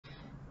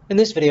In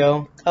this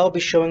video, I will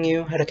be showing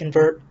you how to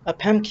convert a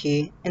PEM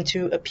key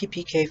into a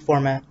PPK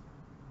format.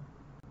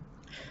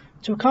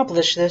 To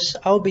accomplish this,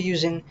 I will be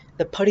using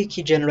the PuTTY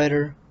key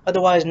generator,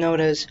 otherwise known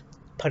as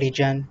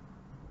PuTTYgen.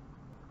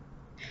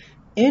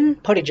 In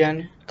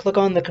PuTTYgen, click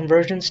on the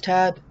Conversions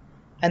tab,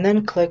 and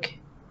then click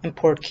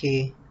Import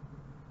Key.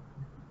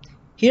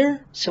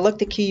 Here, select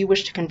the key you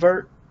wish to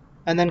convert,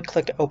 and then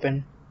click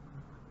Open.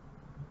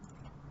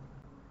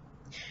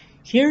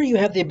 Here you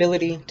have the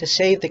ability to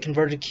save the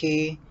converted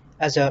key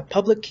as a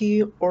public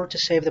key or to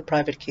save the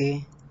private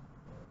key.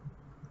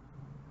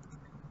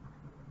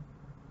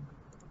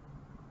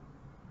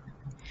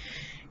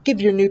 Give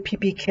your new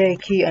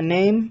PPK key a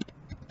name,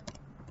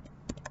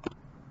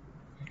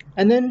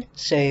 and then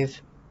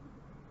save.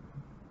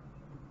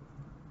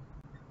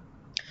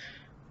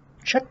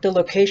 Check the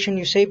location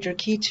you saved your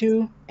key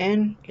to,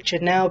 and it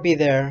should now be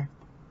there.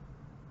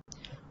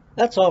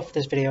 That's all for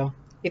this video.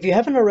 If you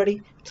haven't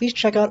already, please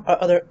check out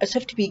our other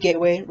SFTP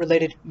gateway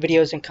related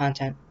videos and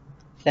content.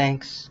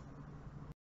 Thanks.